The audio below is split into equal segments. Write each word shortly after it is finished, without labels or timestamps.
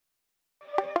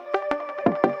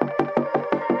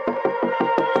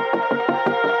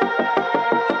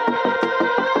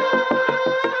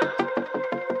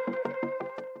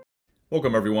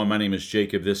Welcome everyone, my name is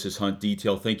Jacob. This is Hunt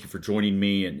Detail. Thank you for joining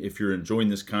me, and if you're enjoying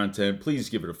this content, please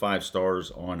give it a 5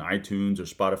 stars on iTunes or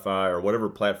Spotify or whatever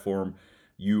platform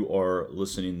you are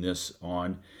listening this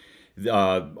on.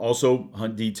 Also,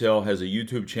 Hunt Detail has a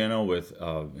YouTube channel with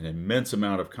an immense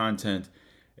amount of content,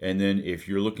 and then if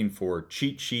you're looking for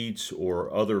cheat sheets or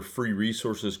other free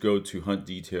resources, go to Hunt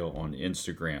Detail on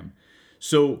Instagram.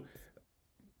 So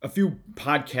a few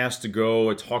podcasts ago,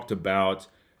 I talked about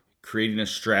creating a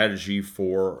strategy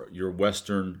for your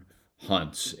Western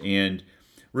hunts. And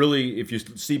really, if you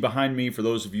see behind me, for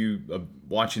those of you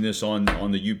watching this on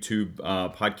the YouTube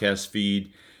podcast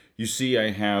feed, you see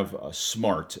I have a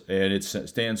SMART, and it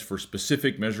stands for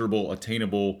Specific, Measurable,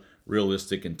 Attainable,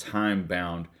 Realistic, and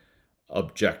Time-Bound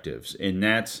Objectives. And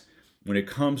that's when it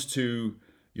comes to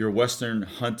your Western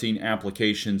hunting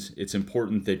applications, it's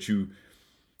important that you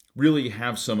really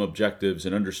have some objectives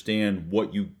and understand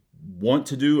what you want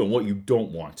to do and what you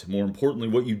don't want. More importantly,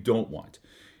 what you don't want.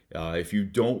 If you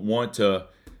want to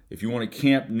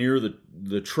camp near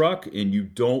the truck and you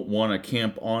don't want to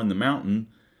camp on the mountain,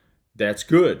 that's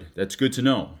good. That's good to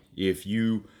know. If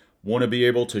you want to be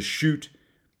able to shoot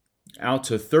out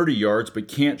to 30 yards but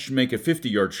can't make a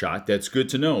 50-yard shot, that's good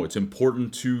to know. It's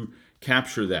important to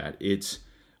capture that.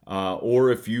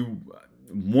 Or if you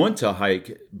want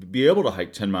to be able to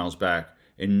hike 10 miles back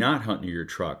and not hunt near your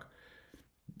truck,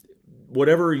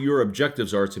 whatever your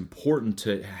objectives are, it's important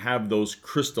to have those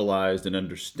crystallized and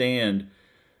understand,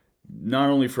 not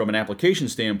only from an application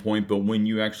standpoint, but when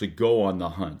you actually go on the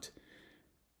hunt.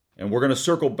 And we're going to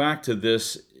circle back to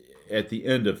this at the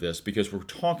end of this, because we're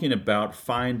talking about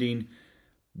finding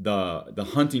the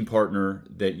hunting partner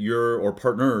or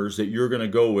partners that you're going to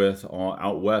go with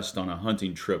out west on a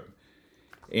hunting trip.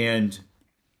 And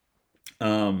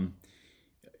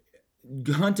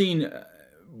hunting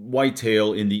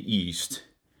whitetail in the east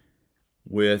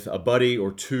with a buddy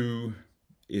or two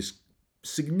is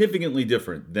significantly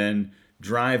different than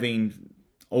driving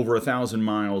over 1,000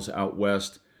 miles out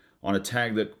west on a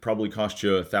tag that probably cost you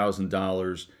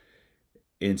 $1,000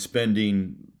 and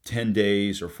spending 10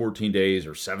 days or 14 days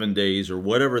or 7 days or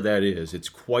whatever that is. It's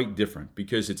quite different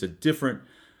because it's a different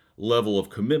level of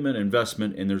commitment,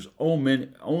 investment, and there's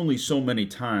only so many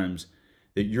times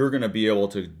that you're going to be able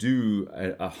to do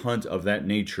a hunt of that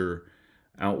nature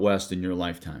out west in your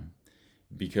lifetime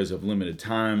because of limited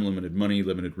time, limited money,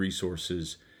 limited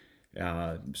resources.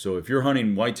 So if you're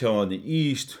hunting whitetail in the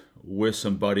east with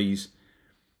some buddies,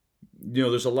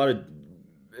 there's a lot of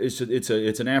it's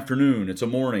an afternoon, it's a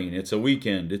morning, it's a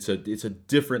weekend, it's a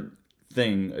different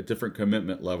thing, a different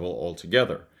commitment level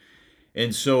altogether.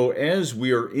 And so as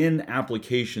we are in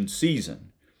application season,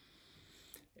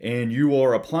 and you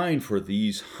are applying for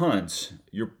these hunts,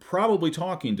 you're probably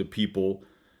talking to people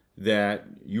that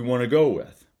you want to go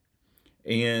with.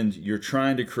 And you're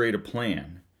trying to create a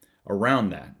plan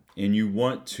around that. And you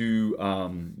want to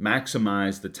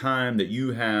maximize the time that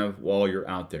you have while you're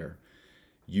out there.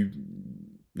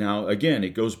 Now, again,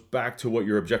 it goes back to what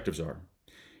your objectives are.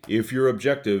 If your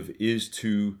objective is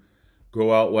to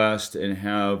go out west and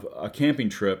have a camping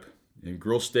trip and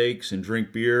grill steaks and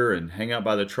drink beer and hang out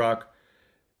by the truck,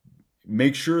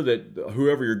 make sure that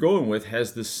whoever you're going with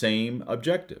has the same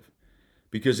objective.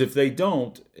 Because if they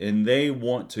don't, and they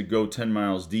want to go 10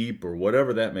 miles deep or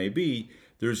whatever that may be,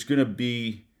 there's going to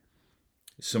be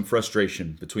some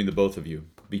frustration between the both of you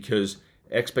because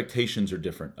expectations are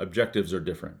different, objectives are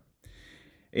different.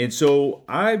 And so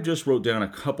I just wrote down a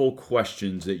couple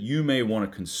questions that you may want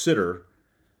to consider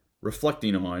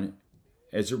reflecting on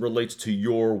as it relates to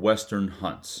your Western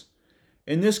hunts.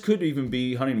 And this could even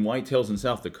be hunting whitetails in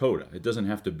South Dakota. It doesn't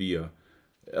have to be a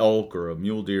elk or a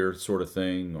mule deer sort of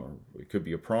thing, or it could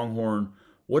be a pronghorn.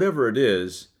 Whatever it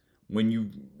is, when you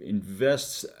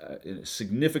invest a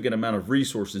significant amount of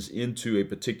resources into a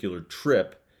particular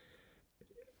trip,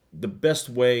 the best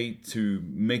way to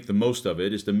make the most of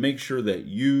it is to make sure that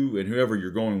you and whoever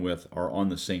you're going with are on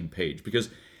the same page.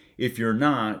 Because if you're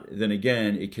not, then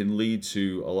again, it can lead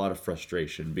to a lot of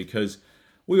frustration because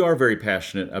we are very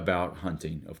passionate about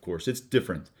hunting, of course. It's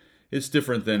different. It's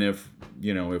different than if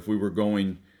we were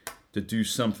going to do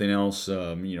something else,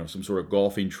 some sort of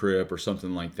golfing trip or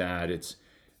something like that. It's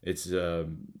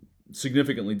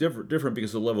significantly different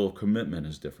because the level of commitment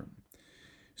is different.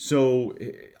 So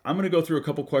I'm going to go through a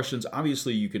couple questions.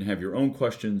 Obviously, you can have your own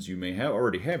questions. You may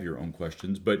already have your own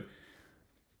questions, but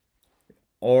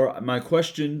my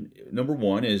question number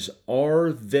one is: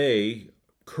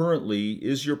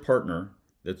 is your partner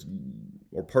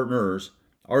or partners,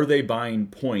 are they buying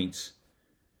points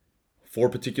for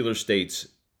particular states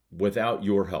without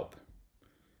your help?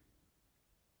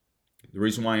 The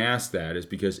reason why I ask that is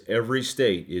because every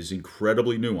state is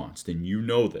incredibly nuanced, and you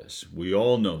know this. We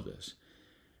all know this.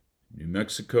 New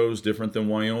Mexico is different than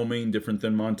Wyoming, different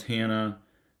than Montana,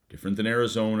 different than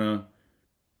Arizona,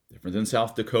 different than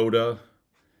South Dakota,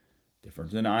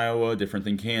 different than Iowa, different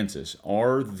than Kansas.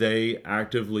 Are they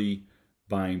actively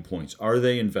buying points? Are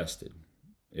they invested?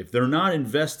 If they're not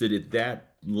invested at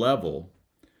that level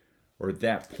or at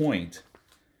that point,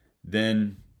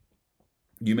 then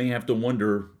you may have to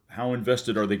wonder, how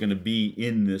invested are they going to be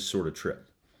in this sort of trip?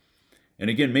 And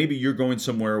again, maybe you're going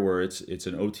somewhere where it's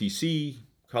an OTC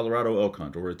Colorado elk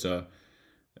hunt, or it's an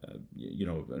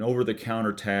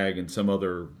over-the-counter tag in some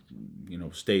other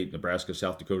state, Nebraska,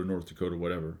 South Dakota, North Dakota,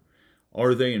 whatever.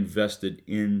 Are they invested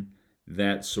in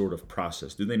that sort of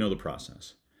process? Do they know the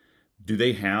process? Do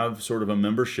they have sort of a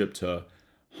membership to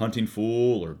Hunting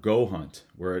Fool or Go Hunt,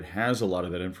 where it has a lot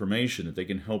of that information that they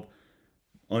can help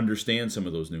understand some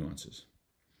of those nuances?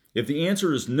 If the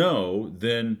answer is no,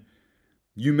 then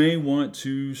you may want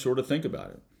to sort of think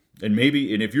about it. And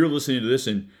if you're listening to this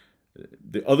and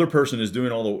the other person is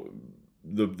doing all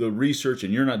the research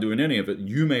and you're not doing any of it,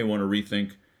 you may want to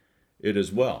rethink it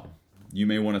as well. You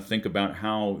may want to think about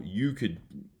how you could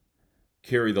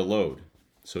carry the load,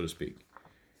 so to speak.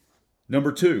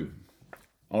 Number 2,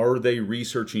 are they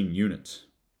researching units?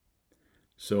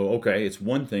 So, okay, it's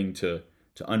one thing to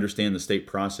understand the state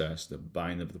process, the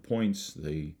buying of the points,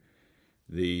 the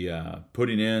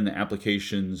putting in the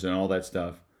applications and all that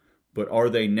stuff. But are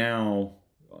they now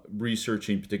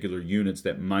researching particular units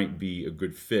that might be a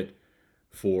good fit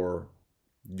for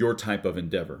your type of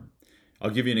endeavor? I'll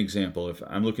give you an example. If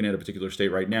I'm looking at a particular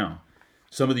state right now,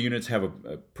 some of the units have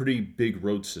a pretty big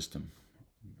road system.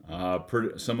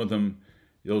 Some of them,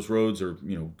 those roads are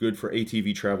good for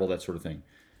ATV travel, that sort of thing.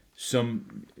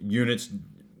 Some units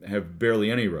have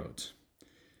barely any roads.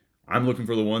 I'm looking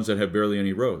for the ones that have barely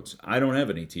any roads. I don't have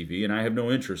an ATV, and I have no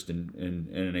interest in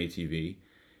an ATV,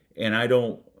 and I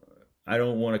don't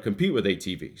want to compete with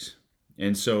ATVs.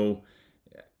 And so,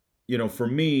 for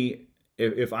me,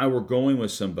 if I were going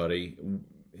with somebody,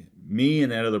 me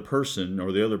and that other person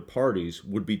or the other parties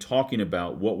would be talking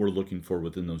about what we're looking for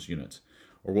within those units,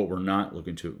 or what we're not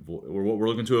looking to, or what we're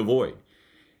looking to avoid.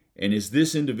 And is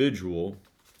this individual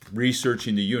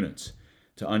researching the units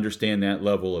to understand that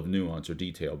level of nuance or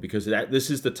detail? Because this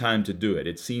is the time to do it.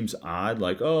 It seems odd,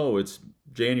 like, oh, it's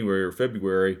January or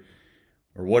February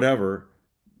or whatever.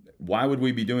 Why would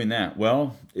we be doing that?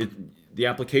 Well, the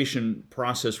application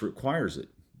process requires it.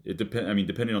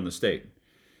 Depending on the state.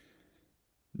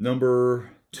 Number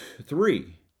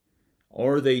 3,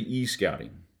 are they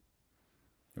e-scouting?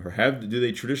 Or do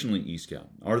they traditionally e-scout?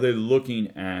 Are they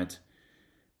looking at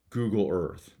Google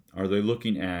Earth? Are they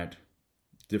looking at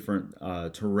different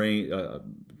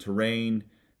terrain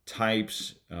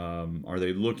types? Are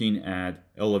they looking at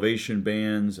elevation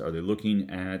bands? Are they looking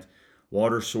at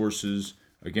water sources?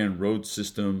 Again, road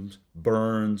systems,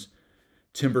 burns,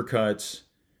 timber cuts,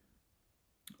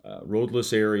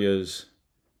 roadless areas.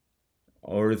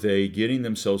 Are they getting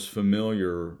themselves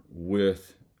familiar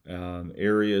with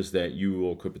areas that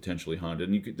you could potentially hunt?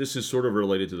 And this is sort of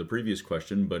related to the previous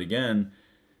question, but again,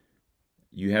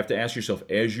 you have to ask yourself,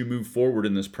 as you move forward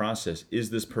in this process,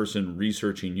 is this person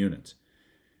researching units?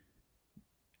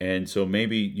 And so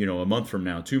maybe, a month from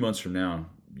now, 2 months from now,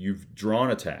 you've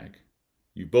drawn a tag.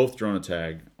 You've both drawn a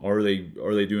tag. Are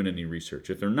they doing any research?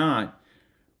 If they're not,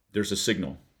 there's a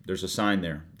signal. There's a sign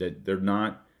there that they're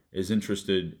not as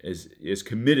interested, as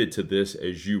committed to this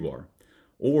as you are.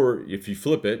 Or if you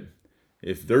flip it,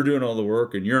 if they're doing all the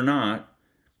work and you're not,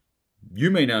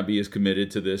 you may not be as committed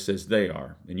to this as they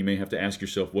are. And you may have to ask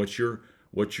yourself, what's your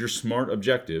SMART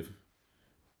objective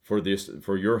for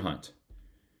your hunt?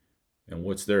 And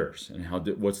what's theirs? And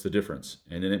what's the difference?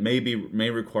 And then it may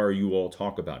require you all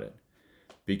talk about it.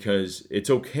 Because it's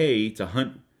okay to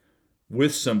hunt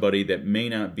with somebody that may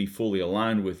not be fully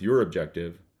aligned with your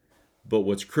objective, but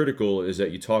what's critical is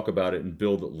that you talk about it and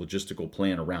build a logistical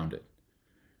plan around it.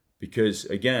 Because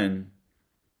again,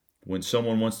 when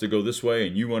someone wants to go this way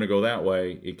and you want to go that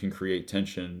way, it can create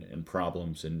tension and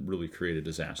problems and really create a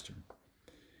disaster.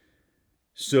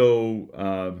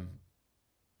 So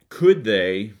could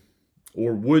they,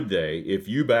 or would they, if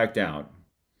you backed out,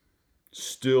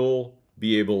 still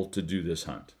be able to do this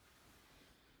hunt?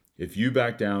 If you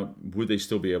backed out, would they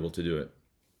still be able to do it?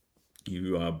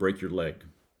 You break your leg,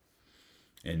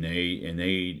 and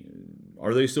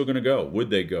are they still going to go? Would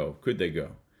they go? Could they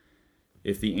go?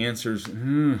 If the answer's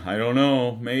I don't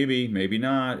know, maybe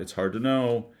not, it's hard to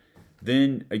know,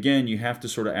 then again you have to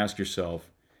sort of ask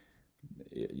yourself,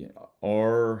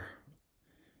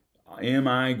 am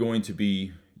I going to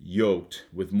be yoked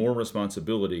with more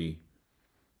responsibility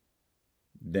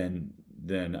than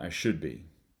I should be,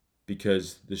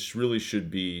 because this really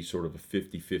should be sort of a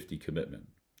 50-50 commitment.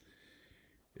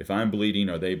 If I'm bleeding,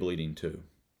 are they bleeding too?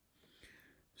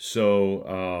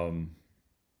 So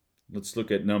let's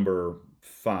look at number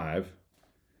 5.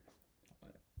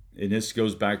 And this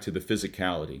goes back to the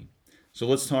physicality. So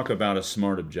let's talk about a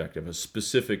SMART objective, a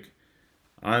specific,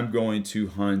 I'm going to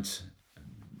hunt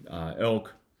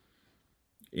elk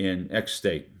in X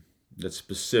state. That's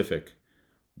specific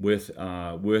with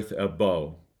a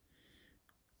bow.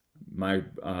 My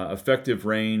effective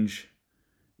range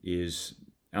is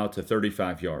out to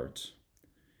 35 yards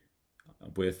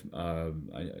with a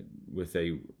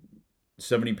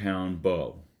 70-pound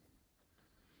bow.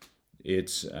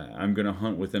 I'm going to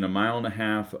hunt within 1.5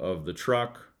 miles of the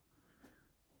truck,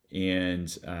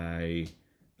 and I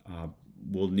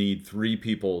will need 3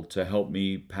 people to help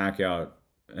me pack out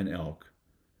an elk.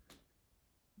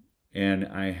 And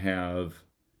I have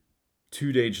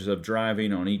 2 days of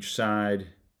driving on each side,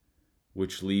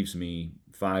 which leaves me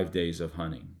 5 days of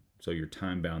hunting. So you're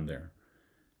time bound there.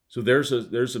 So there's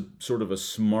a sort of a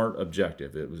SMART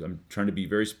objective. I'm trying to be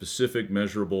very specific,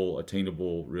 measurable,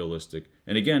 attainable, realistic.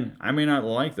 And again, I may not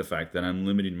like the fact that I'm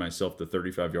limiting myself to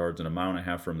 35 yards and 1.5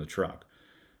 miles from the truck.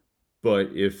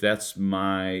 But if that's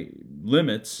my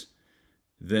limits,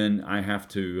 then I have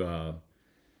to,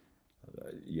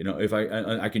 if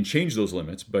I can change those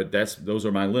limits, but those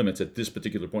are my limits at this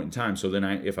particular point in time. So then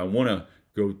if I want to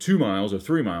go 2 miles or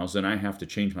 3 miles, then I have to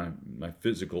change my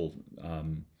physical,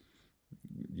 my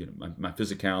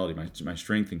physicality, my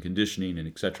strength and conditioning, and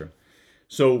etc.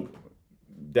 So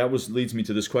that leads me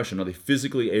to this question: are they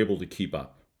physically able to keep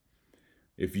up?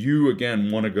 If you again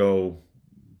want to go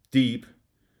deep,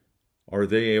 are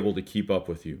they able to keep up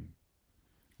with you?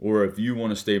 Or if you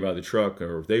want to stay by the truck,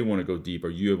 or if they want to go deep, are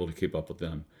you able to keep up with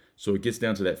them? So it gets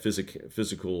down to that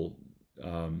physical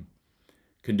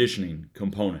conditioning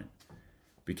component.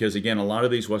 Because again, a lot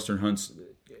of these Western hunts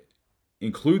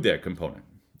include that component.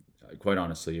 Quite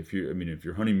honestly, if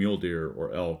you're hunting mule deer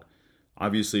or elk,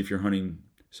 obviously if you're hunting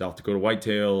South Dakota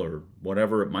whitetail or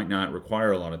whatever, it might not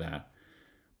require a lot of that.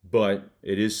 But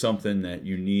it is something that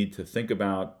you need to think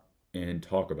about and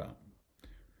talk about.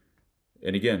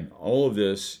 And again, all of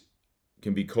this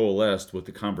can be coalesced with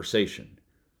the conversation.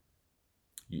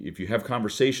 If you have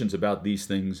conversations about these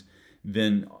things,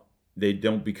 then they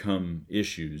don't become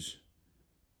issues.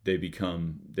 They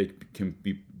can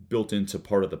be built into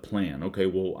part of the plan. Okay,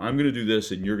 well, I'm going to do this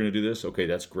and you're going to do this. Okay,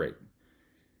 that's great.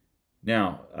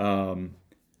 Now,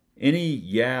 any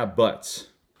yeah buts?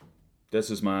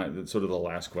 This is sort of the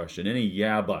last question. Any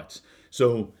yeah buts?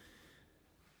 So,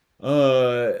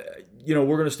 we're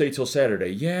going to stay till Saturday.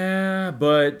 Yeah,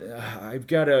 but I've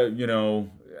got to,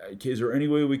 is there any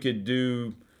way we could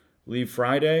leave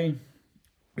Friday?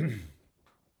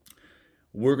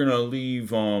 We're going to leave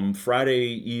Friday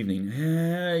evening.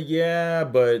 Yeah,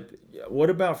 but what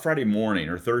about Friday morning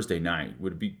or Thursday night?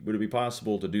 Would it be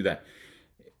possible to do that?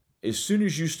 As soon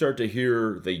as you start to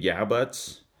hear the yeah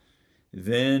buts,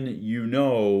 then you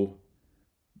know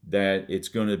that it's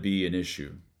going to be an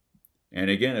issue. And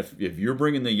again, if you're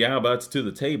bringing the yeah buts to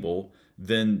the table,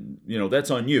 then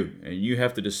that's on you, and you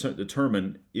have to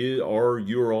determine are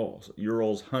your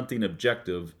all's hunting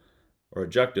objectives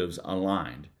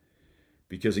aligned.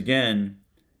 Because again,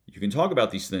 you can talk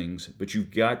about these things, but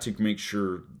you've got to make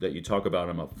sure that you talk about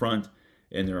them up front,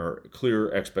 and there are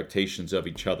clear expectations of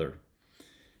each other.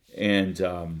 And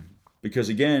because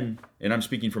again, and I'm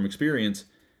speaking from experience,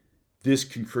 this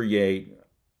can create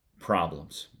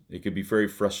problems. It could be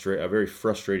a very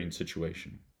frustrating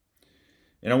situation.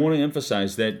 And I want to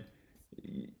emphasize that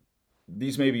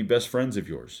these may be best friends of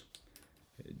yours.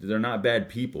 They're not bad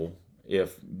people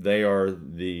if they are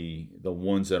the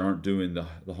ones that aren't doing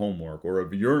the homework, or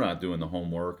if you're not doing the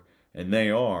homework and they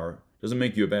are. Doesn't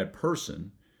make you a bad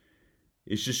person.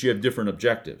 It's just you have different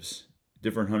objectives,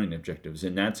 different hunting objectives,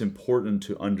 and that's important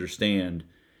to understand.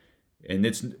 And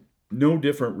it's no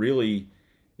different really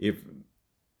if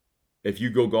you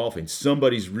go golfing.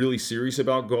 Somebody's really serious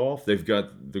about golf. They've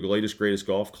got the latest, greatest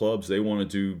golf clubs. They want to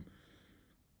do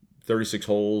 36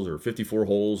 holes or 54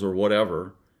 holes or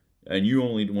whatever, and you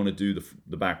only want to do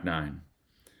the back 9.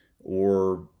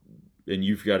 And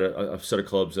you've got a set of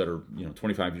clubs that are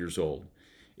 25 years old.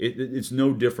 It's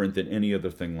no different than any other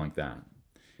thing like that.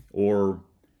 Or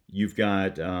you've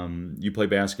got you play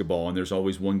basketball, and there's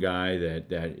always one guy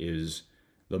that is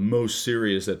the most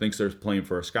serious, that thinks they're playing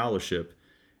for a scholarship,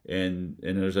 and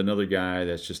there's another guy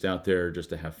that's just out there just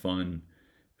to have fun,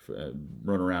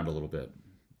 run around a little bit,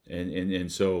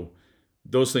 and so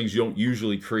those things don't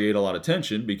usually create a lot of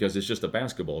tension because it's just a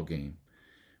basketball game.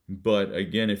 But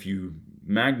again, if you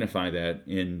magnify that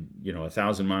in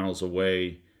 1,000 miles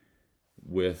away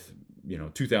with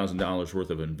 $2,000 worth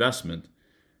of investment,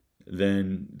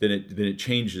 then it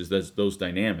changes those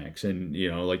dynamics. And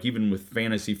like even with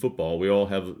fantasy football,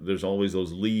 there's always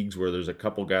those leagues where there's a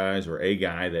couple guys or a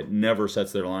guy that never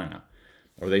sets their lineup,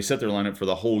 or they set their lineup for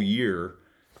the whole year,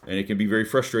 and it can be very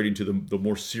frustrating to the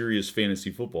more serious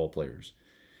fantasy football players.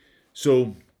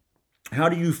 So how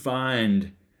do you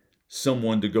find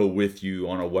someone to go with you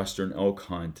on a Western elk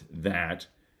hunt that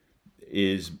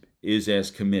is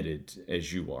as committed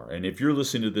as you are? And if you're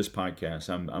listening to this podcast,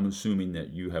 I'm assuming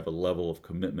that you have a level of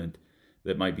commitment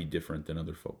that might be different than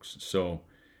other folks. So,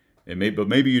 but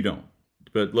maybe you don't.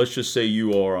 But let's just say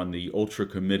you are on the ultra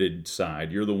committed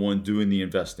side. You're the one doing the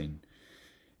investing.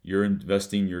 You're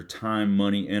investing your time,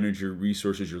 money, energy,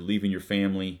 resources. You're leaving your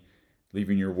family,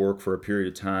 leaving your work for a period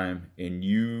of time, and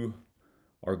you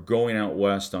are going out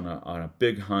west on a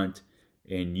big hunt,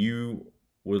 and you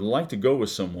would like to go with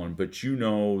someone, but you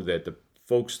know that the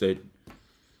folks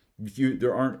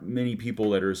there aren't many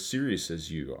people that are as serious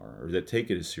as you are, or that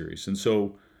take it as serious. And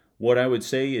so what I would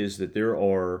say is that there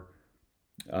are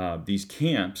these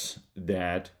camps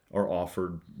that are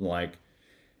offered, like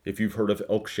if you've heard of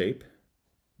Elk Shape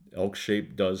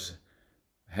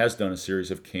has done a series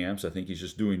of camps. I think he's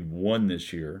just doing one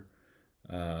this year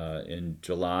in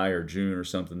July or June or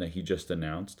something that he just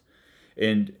announced.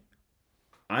 And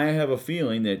I have a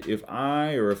feeling that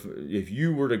if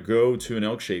you were to go to an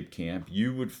elk shape camp,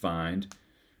 you would find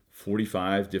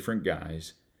 45 different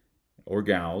guys or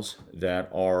gals that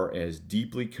are as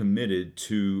deeply committed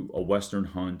to a Western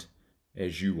hunt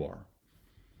as you are.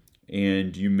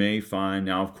 And you may find,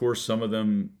 now of course some of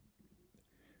them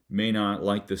may not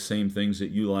like the same things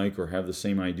that you like or have the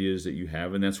same ideas that you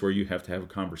have, and that's where you have to have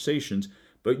conversations.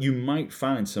 But you might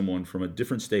find someone from a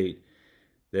different state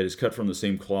that is cut from the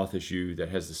same cloth as you, that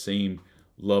has the same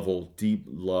level, deep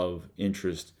love,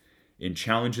 interest in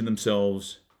challenging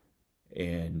themselves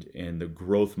and the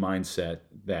growth mindset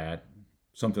that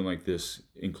something like this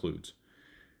includes.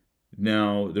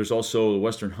 Now, there's also the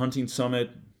Western Hunting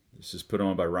Summit. This is put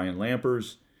on by Ryan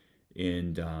Lampers,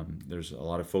 and there's a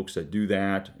lot of folks that do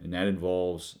that, and that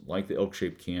involves, like the Elk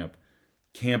Shape Camp,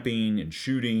 camping and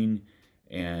shooting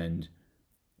and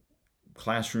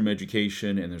classroom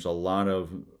education, and there's a lot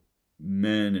of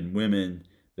men and women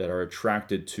that are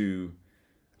attracted to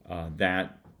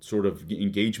that sort of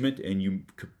engagement, and you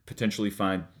could potentially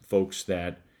find folks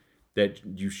that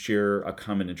you share a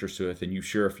common interest with and you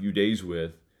share a few days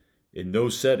with in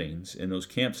those settings, in those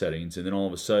camp settings, and then all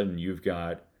of a sudden you've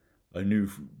got a new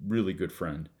really good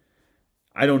friend.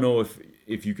 I don't know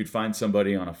if you could find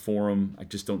somebody on a forum. I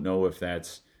just don't know if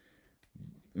that's,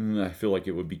 I feel like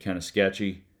it would be kind of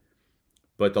sketchy.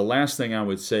 But the last thing I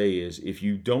would say is, if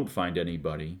you don't find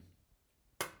anybody,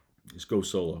 just go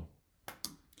solo.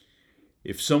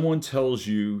 If someone tells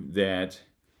you that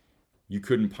you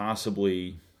couldn't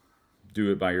possibly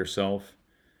do it by yourself,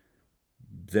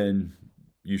 then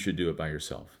you should do it by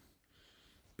yourself.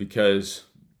 Because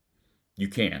you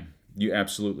can. You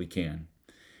absolutely can.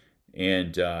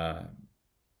 And I'm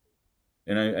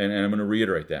going to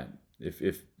reiterate that.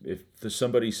 If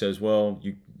somebody says, well,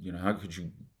 you know, how could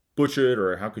you butch it,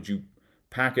 or how could you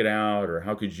pack it out, or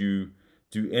how could you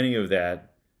do any of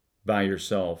that by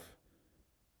yourself?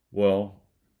 Well,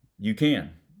 you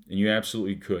can, and you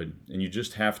absolutely could, and you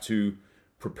just have to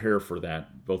prepare for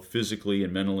that, both physically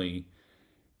and mentally.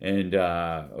 And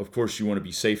of course, you want to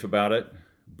be safe about it,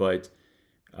 but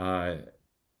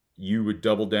you would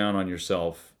double down on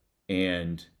yourself,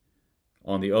 and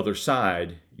on the other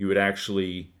side, you would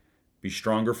actually be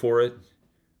stronger for it,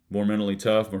 more mentally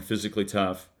tough, more physically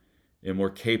tough, and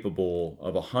more capable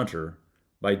of a hunter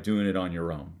by doing it on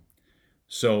your own.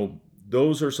 So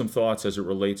those are some thoughts as it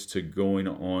relates to going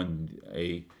on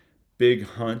a big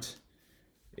hunt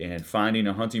and finding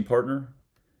a hunting partner.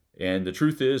 And the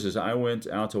truth is I went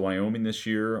out to Wyoming this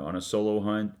year on a solo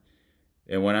hunt,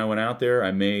 and when I went out there,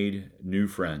 I made new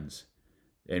friends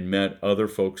and met other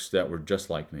folks that were just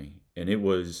like me, and it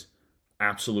was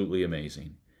absolutely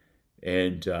amazing.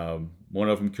 And one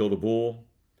of them killed a bull,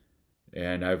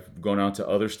 and I've gone out to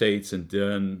other states and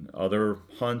done other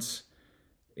hunts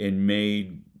and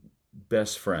made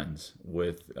best friends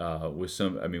with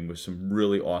some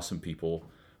really awesome people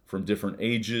from different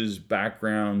ages,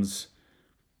 backgrounds.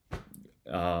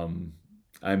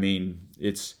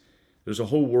 There's a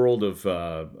whole world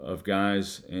of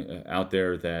guys out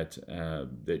there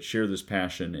that share this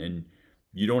passion, and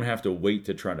you don't have to wait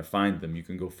to try to find them. You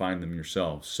can go find them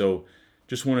yourself. So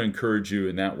just want to encourage you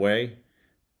in that way.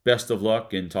 Best of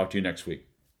luck, and talk to you next week.